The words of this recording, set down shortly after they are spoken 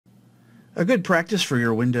A good practice for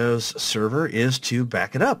your Windows server is to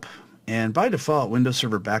back it up. And by default, Windows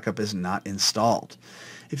Server Backup is not installed.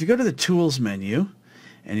 If you go to the Tools menu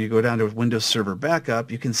and you go down to Windows Server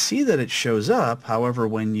Backup, you can see that it shows up. However,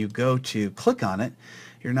 when you go to click on it,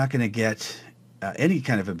 you're not going to get any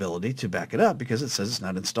kind of ability to back it up because it says it's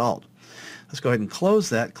not installed. Let's go ahead and close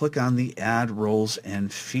that. Click on the Add Roles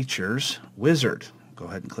and Features wizard. Go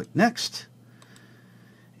ahead and click Next.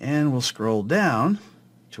 And we'll scroll down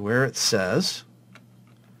to where it says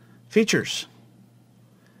Features.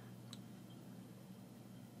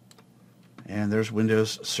 And there's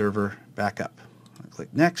Windows Server Backup. I'll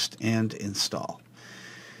click Next and Install.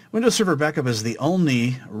 Windows Server Backup is the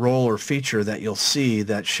only role or feature that you'll see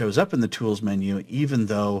that shows up in the Tools menu even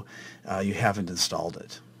though you haven't installed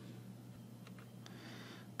it.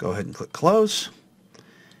 Go ahead and click Close.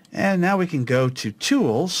 And now we can go to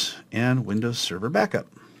Tools and Windows Server Backup.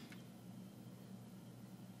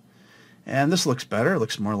 And this looks better. It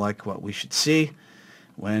looks more like what we should see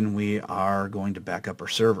when we are going to back up our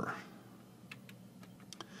server.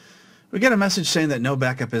 We get a message saying that no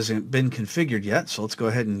backup hasn't been configured yet, so let's go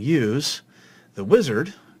ahead and use the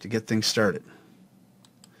wizard to get things started.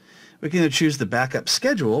 We can either choose the backup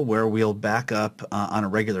schedule where we'll back up on a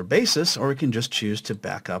regular basis, or we can just choose to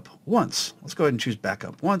back up once. Let's go ahead and choose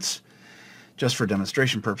backup once just for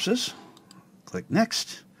demonstration purposes. Click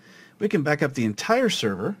Next. We can back up the entire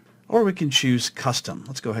server, or we can choose custom.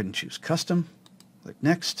 Let's go ahead and choose custom. Click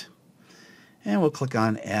Next. And we'll click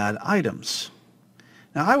on Add Items.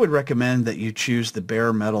 Now, I would recommend that you choose the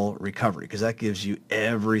bare metal recovery because that gives you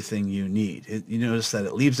everything you need. You notice that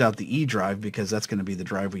it leaves out the E drive because that's going to be the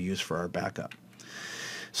drive we use for our backup.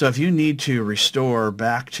 So if you need to restore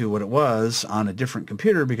back to what it was on a different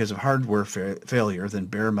computer because of hardware failure, then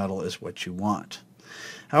bare metal is what you want.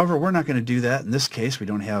 However, we're not going to do that. In this case, we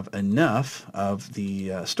don't have enough of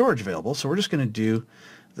the storage available, so we're just going to do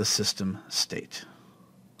the system state.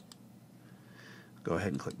 Go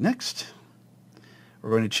ahead and click Next. We're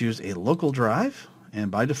going to choose a local drive, and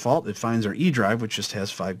by default it finds our E drive, which just has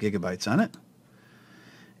 5 gigabytes on it,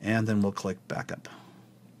 and then we'll click Backup.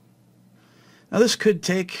 Now this could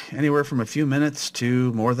take anywhere from a few minutes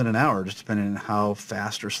to more than an hour, just depending on how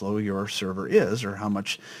fast or slow your server is or how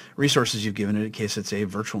much resources you've given it in case it's a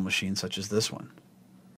virtual machine such as this one.